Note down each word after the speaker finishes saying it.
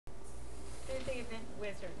the event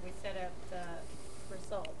wizard, we set up the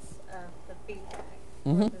results of the feedback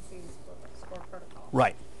Mm-hmm. for the Z-score protocol.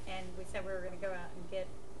 Right. And we said we were going to go out and get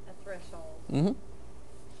a threshold. Mm-hmm.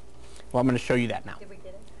 Well, I'm going to show you that now. Did we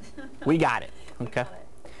get it? We got it. We Okay. got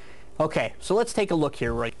it. Okay, so let's take a look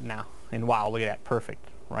here right now. And wow, look at that. Perfect.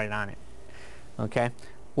 Right on it. Okay.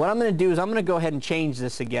 What I'm going to do is I'm going to go ahead and change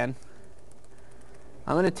this again.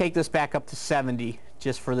 I'm going to take this back up to 70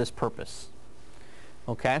 just for this purpose.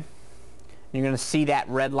 Okay. And you're going to see that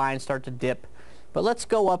red line start to dip. But let's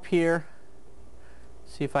go up here.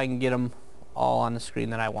 See if I can get them all on the screen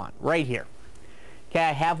that I want. Right here. Okay,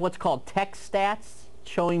 I have what's called text stats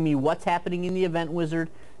showing me what's happening in the event wizard,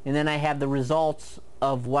 and then I have the results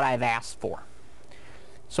of what I've asked for.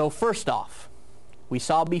 So first off, we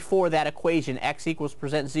saw before that equation x equals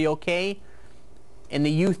percent ZOK and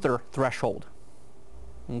the Uther threshold.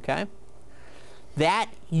 Okay? That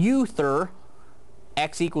Uther,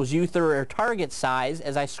 x equals Uther or target size,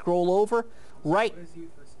 as I scroll over, right, What does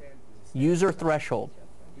Uther stand for? user threshold.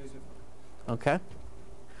 User. Okay?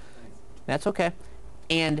 Thanks. That's okay.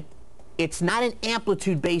 And it's not an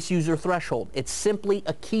amplitude-based user threshold. It's simply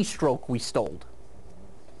a keystroke we stole.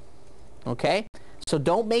 Okay? So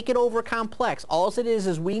don't make it over complex. All it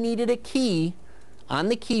is we needed a key on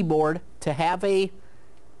the keyboard to have a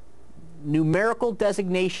numerical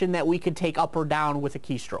designation that we could take up or down with a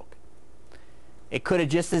keystroke. It could have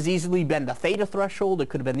just as easily been the theta threshold. It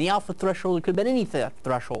could have been the alpha threshold. It could have been any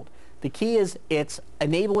threshold. The key is it's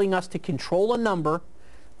enabling us to control a number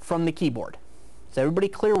from the keyboard. Is everybody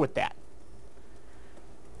clear with that?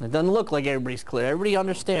 It doesn't look like everybody's clear. Everybody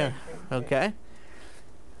understand? Okay?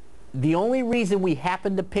 The only reason we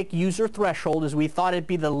happened to pick user threshold is we thought it'd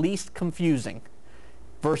be the least confusing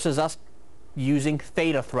versus us using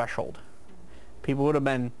theta threshold. People would have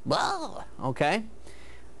been, blah, okay?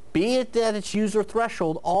 Be it that it's user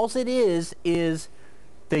threshold, all it is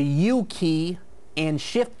the U key and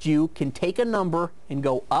Shift U can take a number and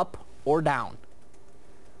go up or down.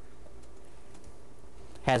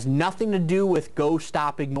 Has nothing to do with go,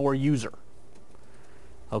 stop, ignore user.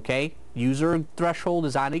 Okay? User threshold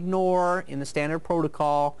is on ignore in the standard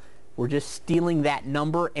protocol. We're just stealing that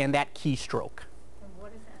number and that keystroke. And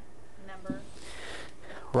what is that number?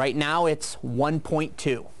 Right now it's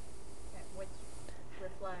 1.2. Which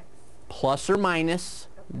reflects? Plus or minus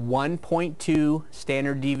 1.2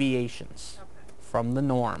 standard deviations Okay. from the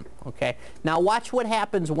norm. Okay? Now watch what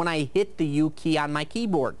happens when I hit the U key on my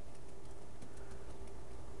keyboard.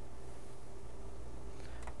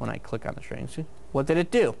 When I click on the string, see? What did it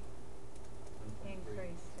do?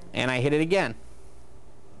 Increased. And I hit it again.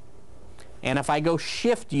 And if I go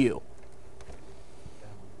Shift U,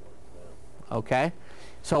 okay?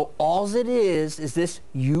 So all it is this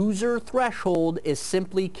user threshold is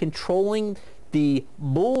simply controlling the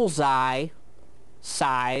bullseye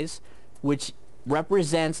size, which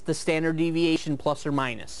represents the standard deviation plus or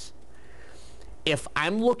minus. If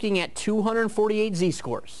I'm looking at 248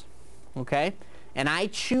 z-scores, okay, and I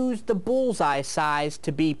choose the bullseye size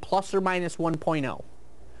to be plus or minus 1.0,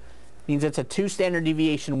 means it's a 2 standard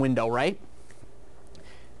deviation window, right?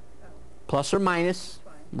 Plus or minus,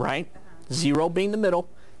 right? 0 being the middle,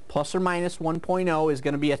 plus or minus 1.0 is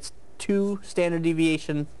going to be a 2 standard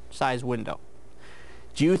deviation size window.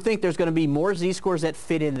 Do you think there's going to be more z-scores that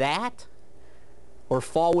fit in that or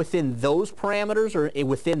fall within those parameters or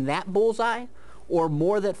within that bullseye, or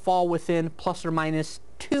more that fall within plus or minus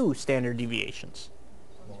 2 standard deviations?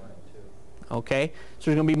 Okay, so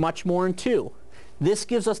there's going to be much more in 2. This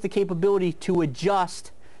gives us the capability to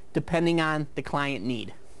adjust depending on the client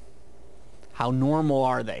need. How normal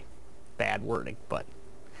are they? Bad wording, but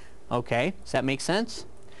okay, does that make sense?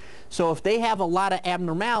 So if they have a lot of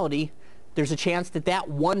abnormality, there's a chance that that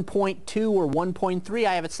 1.2 or 1.3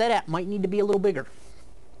 I have it set at might need to be a little bigger.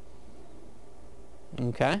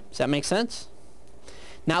 Okay, does that make sense?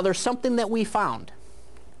 Now there's something that we found.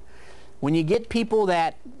 When you get people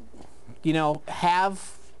that, you know,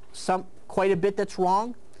 have quite a bit that's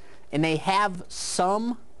wrong, and they have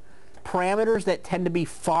some parameters that tend to be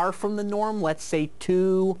far from the norm, let's say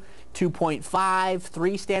 2, 2.5,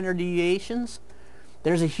 3 standard deviations,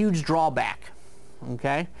 there's a huge drawback.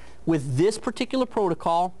 Okay? With this particular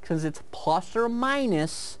protocol, because it's plus or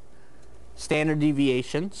minus standard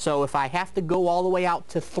deviation, so if I have to go all the way out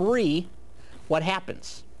to 3, what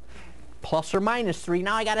happens? Plus or minus 3,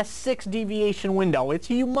 now I got a 6 deviation window. It's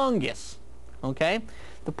humongous. Okay?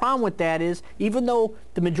 The problem with that is, even though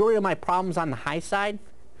the majority of my problem's on the high side,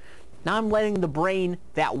 now I'm letting the brain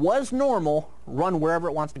that was normal run wherever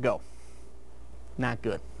it wants to go. Not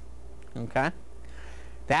good. Okay?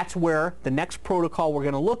 That's where the next protocol we're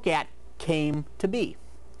going to look at came to be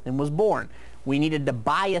and was born. We needed to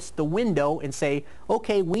bias the window and say,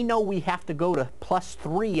 okay, we know we have to go to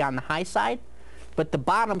 +3 on the high side, but the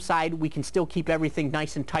bottom side, we can still keep everything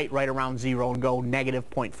nice and tight right around 0 and go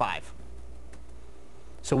 -0.5.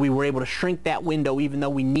 So we were able to shrink that window even though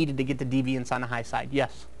we needed to get the deviance on the high side.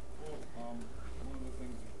 Yes? Well, one of the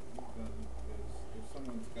things that we've done is if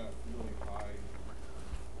someone's got really high,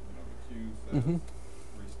 the Q says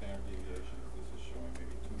 3 standard deviations, this is showing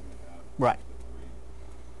maybe 2.5 Right. to 3.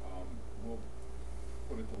 We'll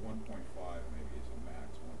put it to 1.5 maybe as a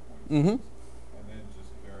max, 1.6, and then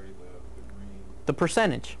just vary the green The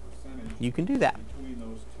percentage. percentage. You can do that. Between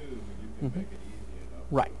those two, you can make it easy enough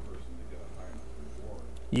Right. for the person to get a high enough reward.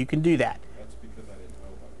 You can do that. That's because I didn't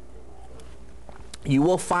know about your first. You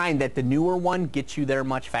will find that the newer one gets you there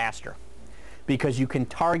much faster because you can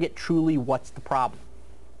target truly what's the problem.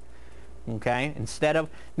 Okay? Instead of,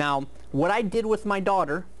 now, what I did with my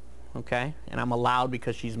daughter, okay, and I'm allowed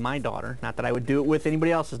because she's my daughter, not that I would do it with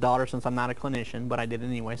anybody else's daughter since I'm not a clinician, but I did it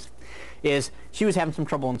anyways, is she was having some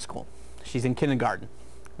trouble in school. She's in kindergarten,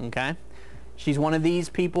 okay? She's one of these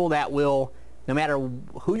people that will, no matter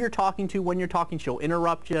who you're talking to, when you're talking, she'll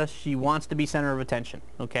interrupt you. She wants to be center of attention,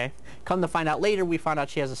 okay? Come to find out later, we found out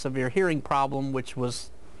she has a severe hearing problem, which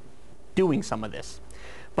was doing some of this.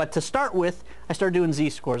 But to start with, I started doing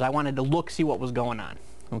Z-scores. I wanted to look, see what was going on,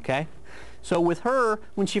 okay? So with her,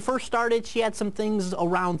 when she first started, she had some things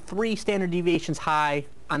around 3 standard deviations high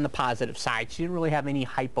on the positive side. She didn't really have any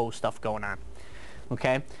hypo stuff going on,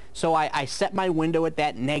 okay? So I set my window at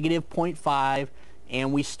that -0.5,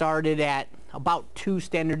 and we started at about 2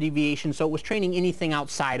 standard deviations, so it was training anything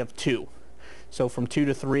outside of 2. So from 2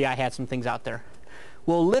 to 3, I had some things out there.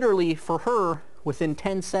 Well, literally, for her, within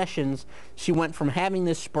 10 sessions, she went from having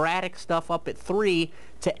this sporadic stuff up at 3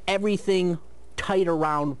 to everything tight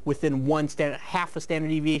around within half a standard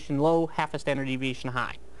deviation low, half a standard deviation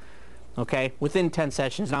high. Okay, within 10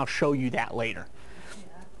 sessions, and I'll show you that later.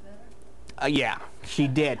 Yeah, she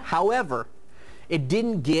did. However, it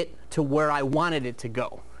didn't get to where I wanted it to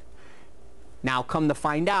go. Now, come to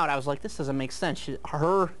find out, I was like, this doesn't make sense.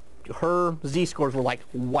 Her Z-scores were like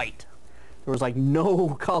white. There was like no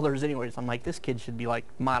colors anyways. I'm like, this kid should be like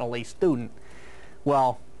Model A student.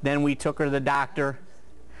 Well, then we took her to the doctor.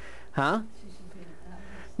 Huh?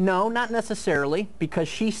 No, not necessarily, because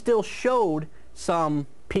she still showed some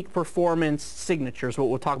peak performance signatures, what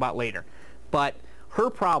we'll talk about later. But her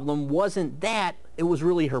problem wasn't that, it was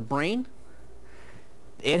really her brain.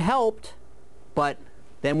 It helped, but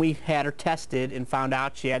then we had her tested and found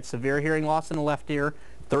out she had severe hearing loss in the left ear,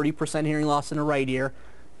 30% hearing loss in the right ear,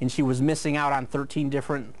 and she was missing out on 13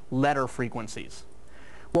 different letter frequencies.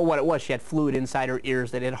 Well, what it was, she had fluid inside her ears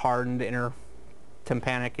that had hardened in her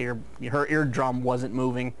tympanic ear. Her eardrum wasn't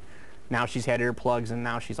moving. Now she's had earplugs, and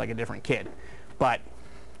now she's like a different kid. But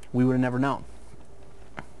we would have never known.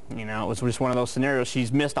 You know, it was just one of those scenarios.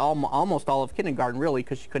 She's missed almost all of kindergarten, really,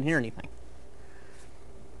 because she couldn't hear anything.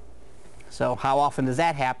 So how often does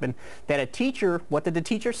that happen? That a teacher, what did the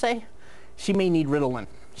teacher say? She may need Ritalin.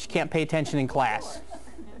 She can't pay attention in class.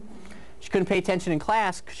 She couldn't pay attention in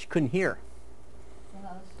class because she couldn't hear.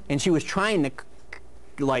 And she was trying to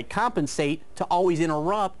like compensate to always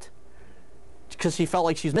interrupt because she felt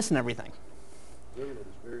like she was missing everything. Ritalin is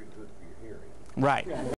very good for your hearing. Right.